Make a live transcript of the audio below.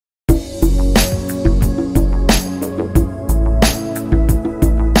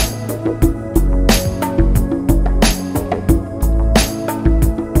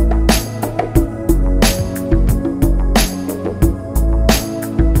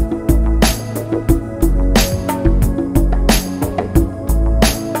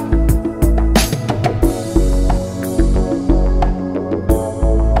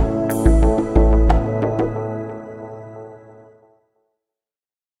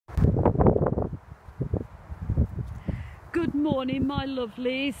Good morning, my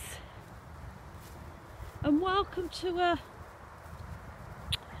lovelies, and welcome to a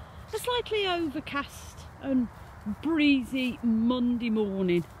slightly overcast and breezy Monday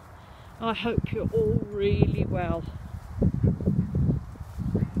morning. I hope you're all really well.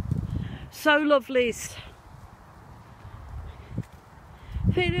 So lovelies,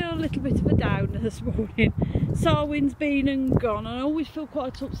 feeling a little bit of a downer this morning. Sarwin's been and gone, and I always feel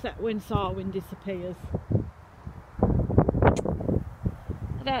quite upset when Sarwin disappears.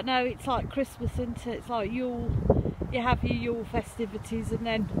 I don't know, it's like Christmas, isn't it? It's like Yule. You have your Yule festivities and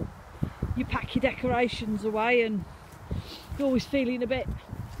then you pack your decorations away and you're always feeling a bit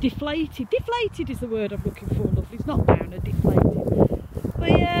deflated. Deflated is the word I'm looking for, lovely. It's not downer, deflated. But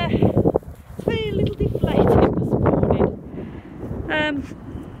yeah, it's feeling a little deflated this morning.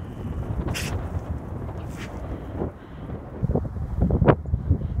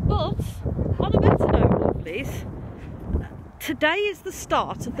 But on a better note, lovelies, today is the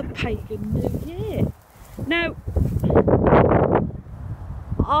start of the Pagan New Year. Now,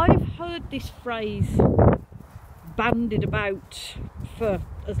 I've heard this phrase bandied about for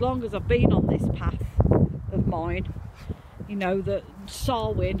as long as I've been on this path of mine. You know, that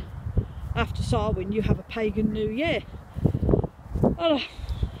Samhain, after Samhain you have a Pagan New Year. I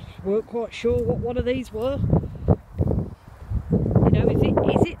weren't quite sure what one of these were. You know,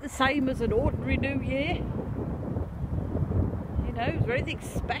 is it the same as an ordinary New Year? Is there anything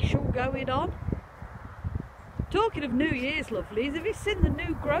special going on? Talking of New Year's, lovelies, have you seen the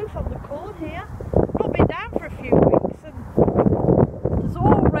new growth on the corn here? Not been down for a few weeks and there's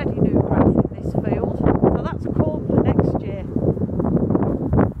already new growth in this field, so that's corn for next year.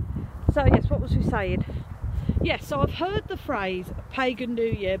 So yes, what was we saying? Yes, so I've heard the phrase Pagan New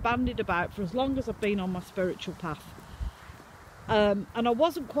Year bandied about for as long as I've been on my spiritual path, and I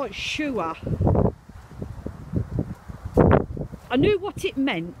wasn't quite sure. I knew what it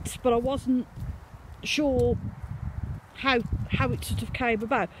meant, but I wasn't sure how it sort of came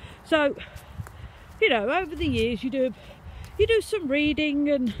about. So, you know, over the years you do some reading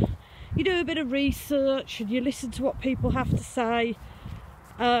and you do a bit of research and you listen to what people have to say,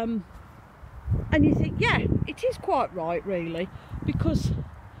 and you think, yeah, it is quite right, really, because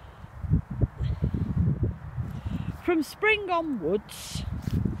from spring onwards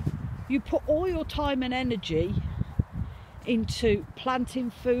you put all your time and energy into planting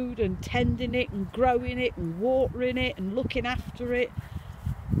food and tending it and growing it and watering it and looking after it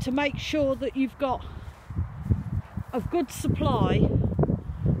to make sure that you've got a good supply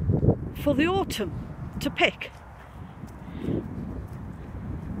for the autumn to pick.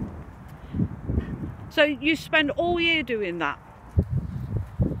 So you spend all year doing that,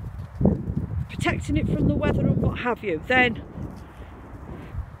 protecting it from the weather and what have you. Then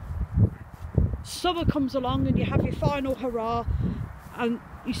summer comes along and you have your final hurrah and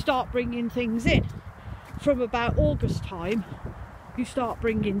you start bringing things in. From about August time you start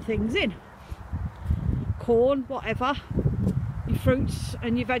bringing things in, corn, whatever, your fruits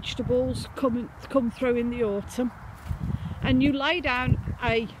and your vegetables come through in the autumn, and you lay down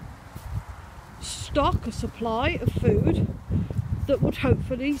a supply of food that would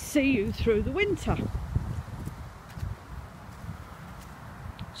hopefully see you through the winter.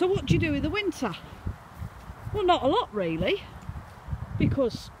 So what do you do in the winter? Well, not a lot really,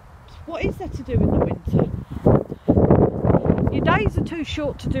 because what is there to do in the winter? Your days are too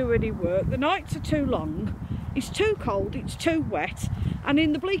short to do any work, the nights are too long, it's too cold, it's too wet, and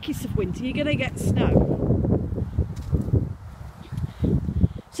in the bleakest of winter you're going to get snow.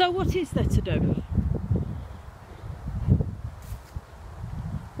 So what is there to do?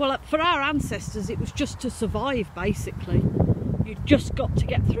 Well, for our ancestors it was just to survive, basically. You just got to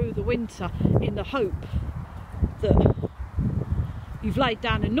get through the winter in the hope that you've laid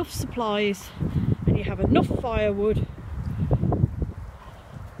down enough supplies and you have enough firewood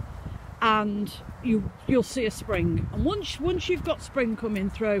and you'll see a spring. And once you've got spring coming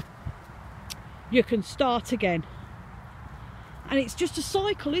through, you can start again. And it's just a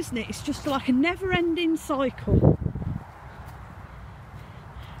cycle, isn't it? It's just like a never-ending cycle.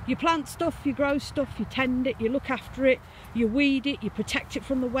 You plant stuff, you grow stuff, you tend it, you look after it, you weed it, you protect it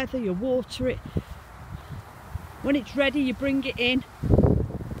from the weather, you water it. When it's ready, you bring it in,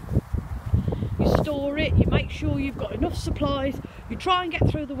 you store it, you make sure you've got enough supplies, you try and get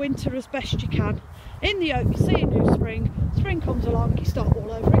through the winter as best you can. In the hope you see a new spring, spring comes along, you start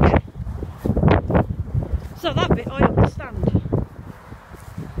all over again. So that bit I understand.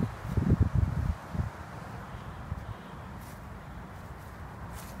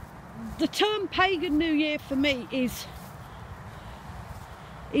 The term Pagan New Year for me is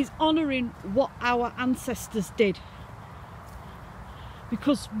honouring what our ancestors did.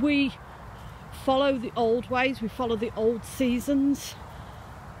 because we follow the old ways, we follow the old seasons,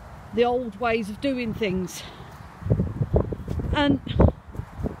 the old ways of doing things. And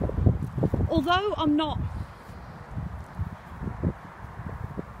although I'm not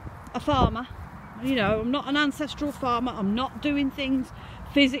a farmer, you know, I'm not an ancestral farmer, I'm not doing things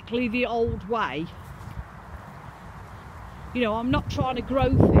physically the old way, you know, I'm not trying to grow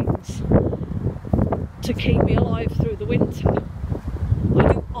things to keep me alive through the winter.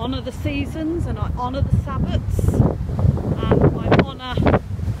 I do honour the seasons, and I honour the Sabbaths, and I honour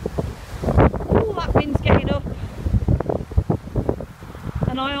all that means getting up,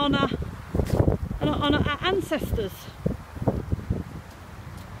 and I honour our ancestors.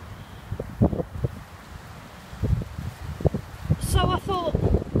 So I thought,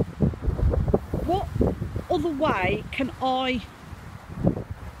 what other way can I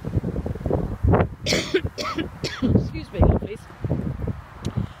excuse me, lovelies,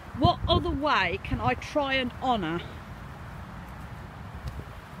 what other way can I try and honour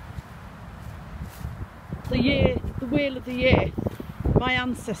the wheel of the year, my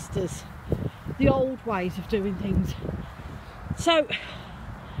ancestors, the old ways of doing things? So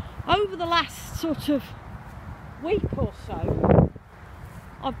over the last sort of week or so,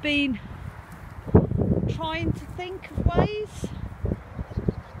 I've been trying to think of ways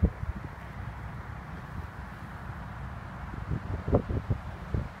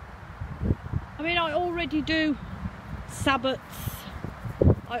I mean, I already do Sabbaths,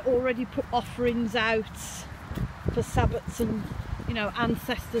 I already put offerings out for Sabbaths and, you know,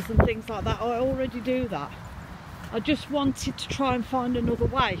 ancestors and things like that. I already do that. I just wanted to try and find another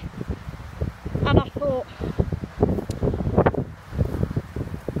way. And I thought,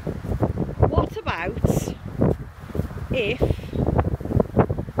 what about if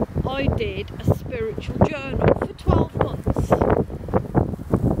I did a spiritual journal for 12 months?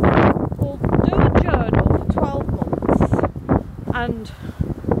 Or do a journal for 12 months, and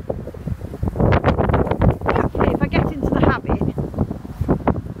hopefully if I get into the habit,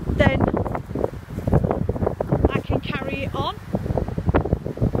 then I can carry it on.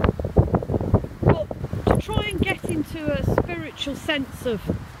 But to try and get into a spiritual sense of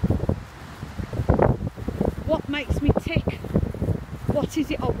what makes me tick, what is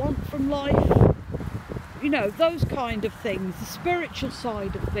it I want from life, you know, those kind of things, the spiritual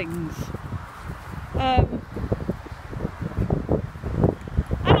side of things. And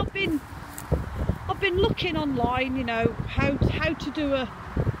I've been looking online, you know, how to do a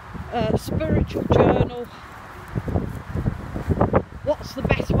spiritual journal, what's the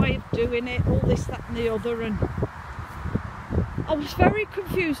best way of doing it, all this, that and the other, and I was very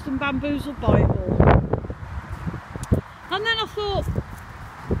confused and bamboozled by it all. And then I thought,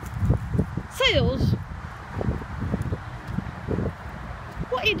 Seals,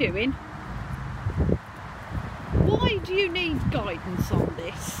 what are you doing? Why do you need guidance on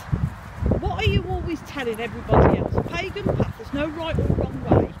this? What are you always telling everybody else? A pagan path, there's no right or wrong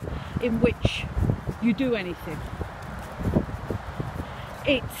way in which you do anything.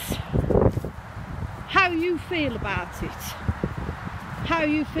 It's how you feel about it, how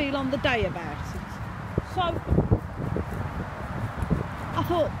you feel on the day about it. So I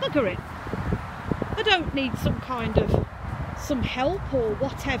thought, bugger it, I don't need some help or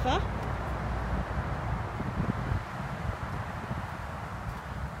whatever.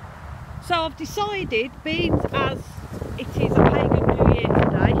 So I've decided, being as it is a pagan New Year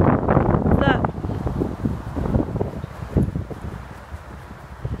today, that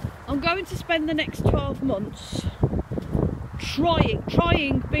I'm going to spend the next 12 months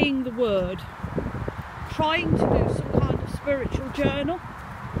trying being the word, trying to do some kind of spiritual journal,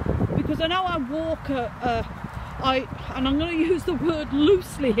 because I know I walk and I'm going to use the word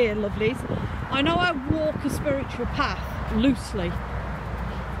loosely here, lovelies, I know I walk a spiritual path loosely,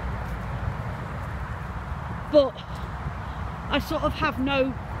 but I sort of have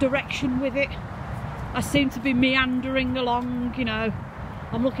no direction with it. I seem to be meandering along, you know.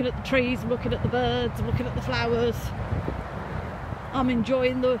 I'm looking at the trees, I'm looking at the birds, I'm looking at the flowers, I'm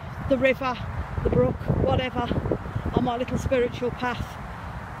enjoying the river, the brook, whatever, on my little spiritual path.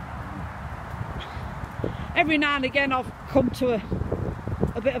 Every now and again I've come to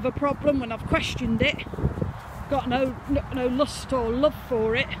a bit of a problem when I've questioned it, got no lust or love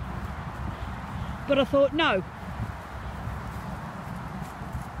for it, but I thought, no,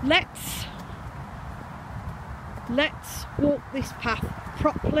 let's walk this path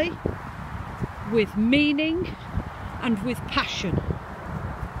properly, with meaning and with passion.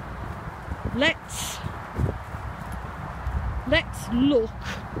 Let's look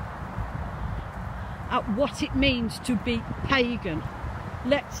at what it means to be pagan,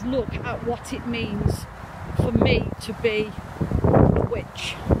 let's look at what it means for me to be a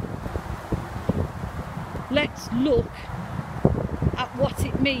witch. Let's look at what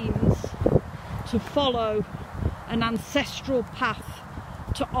it means to follow an ancestral path,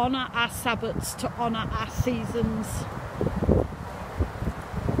 to honour our Sabbats, to honour our seasons,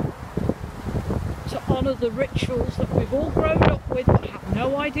 to honour the rituals that we've all grown up with but have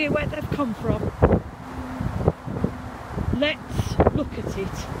no idea where they've come from. Let's look at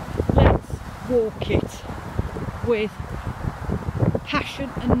it, let's walk it with passion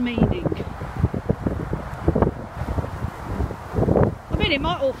and meaning. I mean, it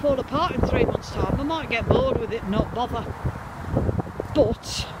might all fall apart in 3 months' time. I might get bored with it and not bother.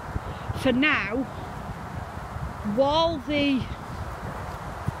 But for now, while the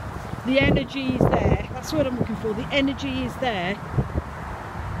energy is there, that's what I'm looking for, the energy is there,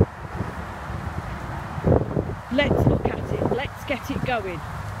 let's look at it, let's get it going.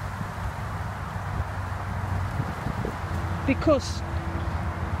 Because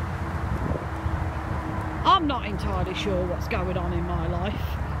I'm not entirely sure what's going on in my life.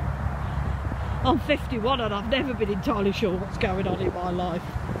 I'm 51 and I've never been entirely sure what's going on in my life.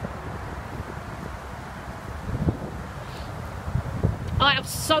 I have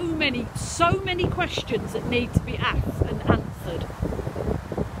so many questions that need to be asked and answered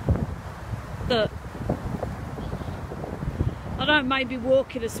that I don't, maybe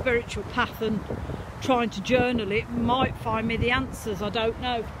walking a spiritual path and trying to journal it might find me the answers. I don't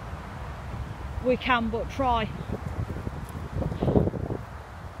know. We can but try.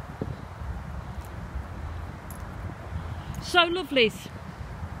 So lovelies,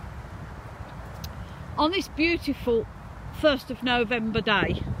 on this beautiful 1st of November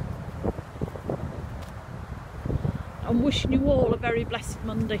day, I'm wishing you all a very blessed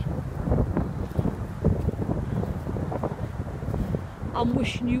Monday. I'm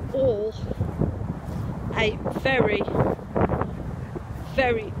wishing you all a very,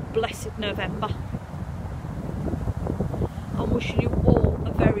 very blessed November. I'm wishing you all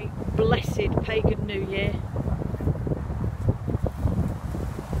a very blessed Pagan New Year.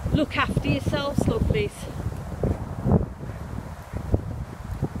 Look after yourselves, lovelies.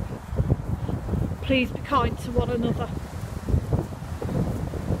 Please be kind to one another.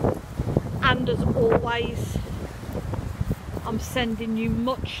 And as always, I'm sending you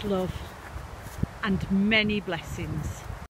much love and many blessings.